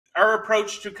our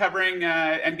approach to covering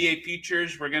NBA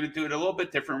futures, we're going to do it a little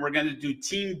bit different. We're going to do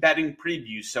team betting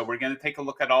previews. So we're going to take a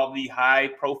look at all the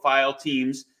high-profile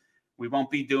teams. We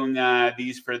won't be doing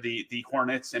these for the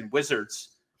Hornets and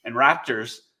Wizards and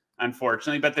Raptors,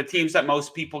 unfortunately. But the teams that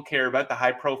most people care about, the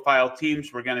high-profile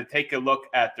teams, we're going to take a look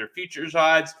at their futures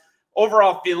odds,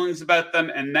 overall feelings about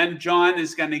them, and then John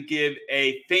is going to give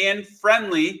a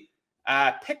fan-friendly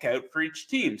pick out for each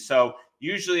team. So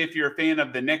usually if you're a fan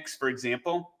of the Knicks, for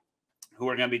example, who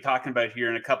we're going to be talking about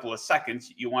here in a couple of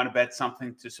seconds, you want to bet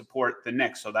something to support the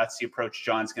Knicks. So that's the approach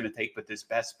John's going to take with his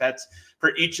best bets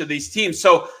for each of these teams.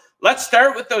 So let's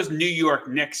start with those New York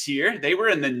Knicks here. They were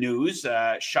in the news.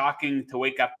 Shocking to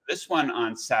wake up to this one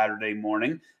on Saturday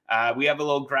morning. We have a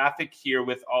little graphic here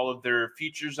with all of their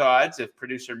futures odds, if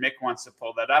producer Mick wants to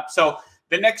pull that up. So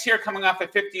the Knicks here coming off a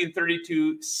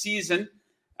 50-32 season.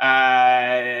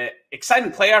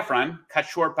 Exciting playoff run, cut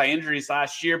short by injuries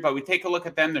last year, but we take a look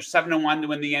at them. They're 7-1 to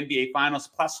win the NBA Finals,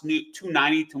 plus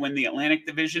 290 to win the Atlantic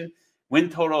Division. Win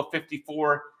total of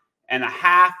 54.5.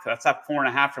 That's up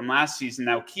 4.5 from last season.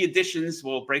 Now, key additions,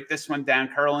 we'll break this one down.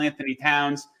 Karl Anthony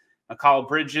Towns, McCall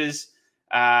Bridges.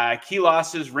 Key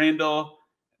losses, Randall,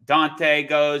 Dante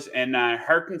goes, and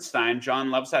Hartenstein. John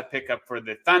loves that pickup for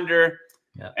the Thunder.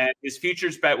 Yeah. And his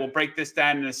futures bet, we'll break this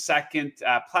down in a second,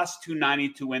 plus 290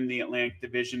 to win the Atlantic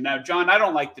Division. Now, John, I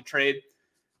don't like the trade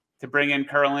to bring in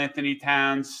Karl Anthony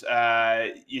Towns.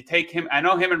 You take him. I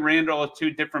know him and Randall are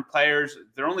two different players.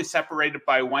 They're only separated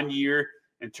by 1 year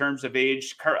in terms of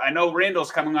age. I know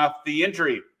Randall's coming off the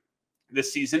injury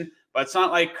this season, but it's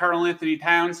not like Karl Anthony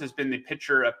Towns has been the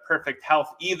picture of perfect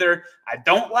health either. I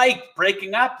don't like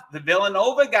breaking up the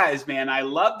Villanova guys, man. I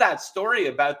love that story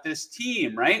about this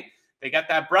team, right? They got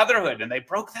that brotherhood, and they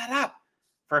broke that up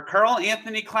for Karl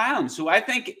Anthony Towns, who I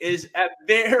think is a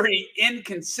very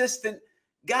inconsistent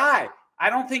guy.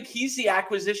 I don't think he's the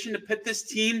acquisition to put this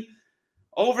team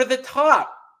over the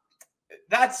top.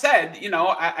 That said, you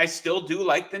know, I still do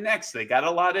like the Knicks. They got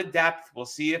a lot of depth. We'll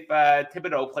see if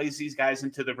Thibodeau plays these guys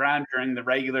into the ground during the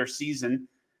regular season.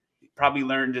 He probably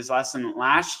learned his lesson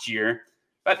last year.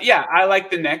 But, yeah, I like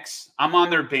the Knicks. I'm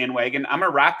on their bandwagon. I'm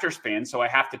a Raptors fan, so I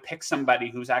have to pick somebody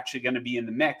who's actually going to be in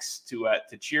the mix to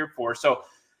cheer for. So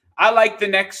I like the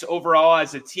Knicks overall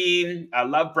as a team. I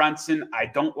love Brunson. I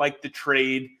don't like the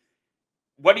trade.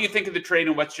 What do you think of the trade,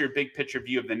 and what's your big picture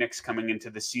view of the Knicks coming into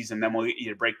the season? Then we'll get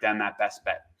you to break down that best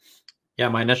bet. Yeah,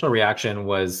 my initial reaction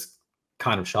was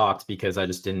kind of shocked because it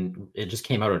just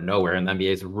came out of nowhere, and the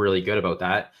NBA is really good about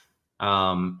that.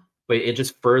 But it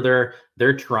just further,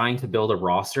 they're trying to build a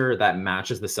roster that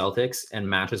matches the Celtics and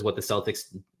matches what the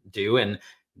Celtics do. And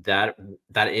that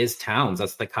is Towns.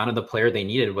 That's the kind of the player they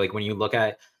needed. Like when you look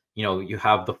at, you know, you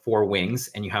have the four wings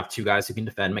and you have two guys who can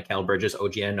defend, Mikal Bridges,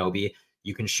 OG Anunoby.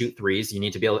 You can shoot threes.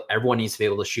 Everyone needs to be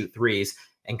able to shoot threes.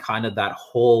 And kind of that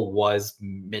hole was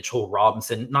Mitchell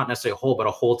Robinson, not necessarily a hole, but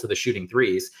a hole to the shooting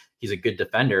threes. He's a good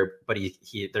defender, but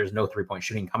there's no 3-point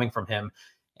shooting coming from him.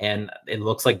 And it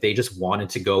looks like they just wanted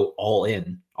to go all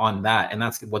in on that. And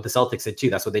that's what the Celtics did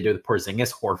too. That's what they do with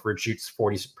Porzingis. Horford shoots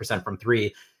 40% from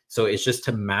three. So it's just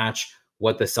to match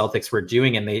what the Celtics were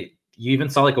doing. And you even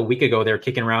saw like a week ago, they were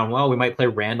kicking around, well, we might play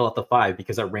Randall at the 5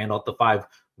 because that Randall at the 5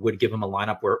 would give him a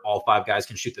lineup where all 5 guys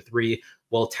can shoot the 3.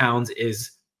 Well, Towns is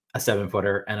a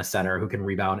 7-footer and a center who can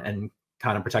rebound and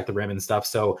kind of protect the rim and stuff.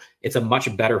 So it's a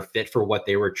much better fit for what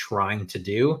they were trying to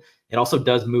do. It also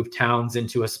does move Towns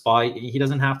into a spot. He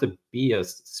doesn't have to be a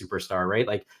superstar, right?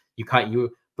 Like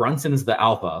Brunson's the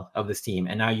alpha of this team.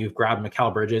 And now you've grabbed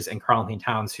Mikal Bridges and Karl Anthony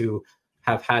Towns, who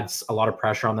have had a lot of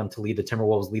pressure on them to lead the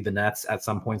Timberwolves, lead the Nets at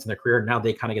some points in their career. Now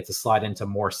they kind of get to slide into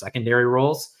more secondary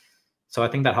roles. So I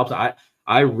think that helps.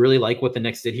 I really like what the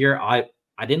Knicks did here. I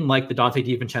didn't like the Dante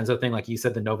DiVincenzo thing, like you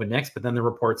said, the Nova Knicks, but then the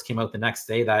reports came out the next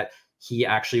day that he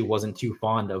actually wasn't too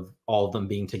fond of all of them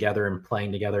being together and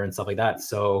playing together and stuff like that.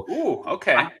 So,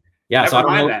 okay. So I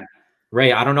don't know, then.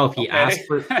 Ray, I don't know if he asked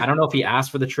for, I don't know if he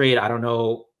asked for the trade. I don't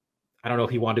know if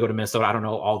he wanted to go to Minnesota. I don't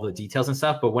know all the details and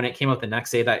stuff, but when it came out the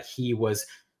next day that he was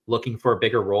looking for a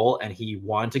bigger role and he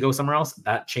wanted to go somewhere else,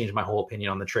 that changed my whole opinion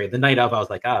on the trade. The night of, I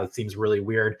was like, it seems really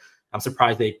weird. I'm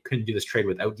surprised they couldn't do this trade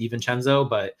without DiVincenzo,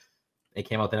 but it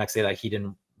came out the next day that he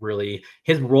didn't really,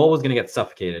 his role was going to get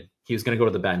suffocated. He was going to go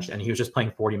to the bench and he was just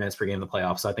playing 40 minutes per game in the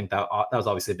playoffs. So I think that was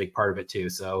obviously a big part of it too.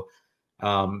 So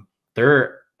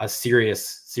they're a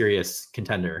serious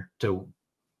contender to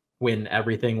win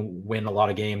everything, win a lot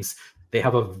of games. They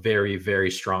have a very,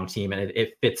 very strong team and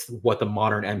it fits what the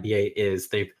modern NBA is.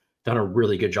 They've done a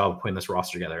really good job of putting this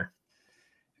roster together.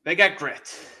 They got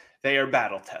grit. They are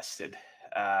battle tested.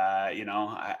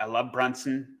 I love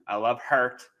Brunson. I love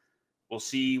Hart. We'll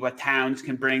see what Towns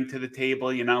can bring to the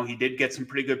table. You know, he did get some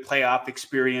pretty good playoff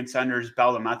experience under his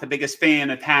belt. I'm not the biggest fan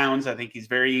of Towns. I think he's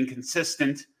very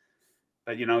inconsistent,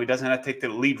 but, you know, he doesn't have to take the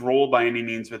lead role by any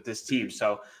means with this team.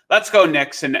 So let's go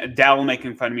Knicks. And Dell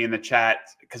making fun of me in the chat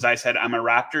because I said I'm a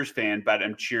Raptors fan, but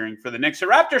I'm cheering for the Knicks. The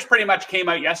Raptors pretty much came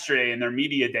out yesterday in their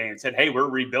media day and said, hey, we're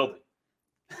rebuilding.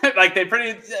 Like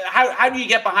how do you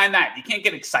get behind that? You can't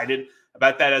get excited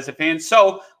about that as a fan.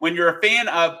 So when you're a fan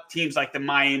of teams like the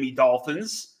Miami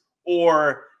Dolphins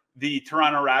or the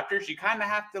Toronto Raptors, you kind of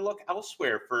have to look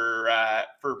elsewhere for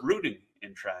rooting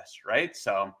interest, right?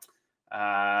 So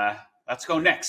let's go Knicks.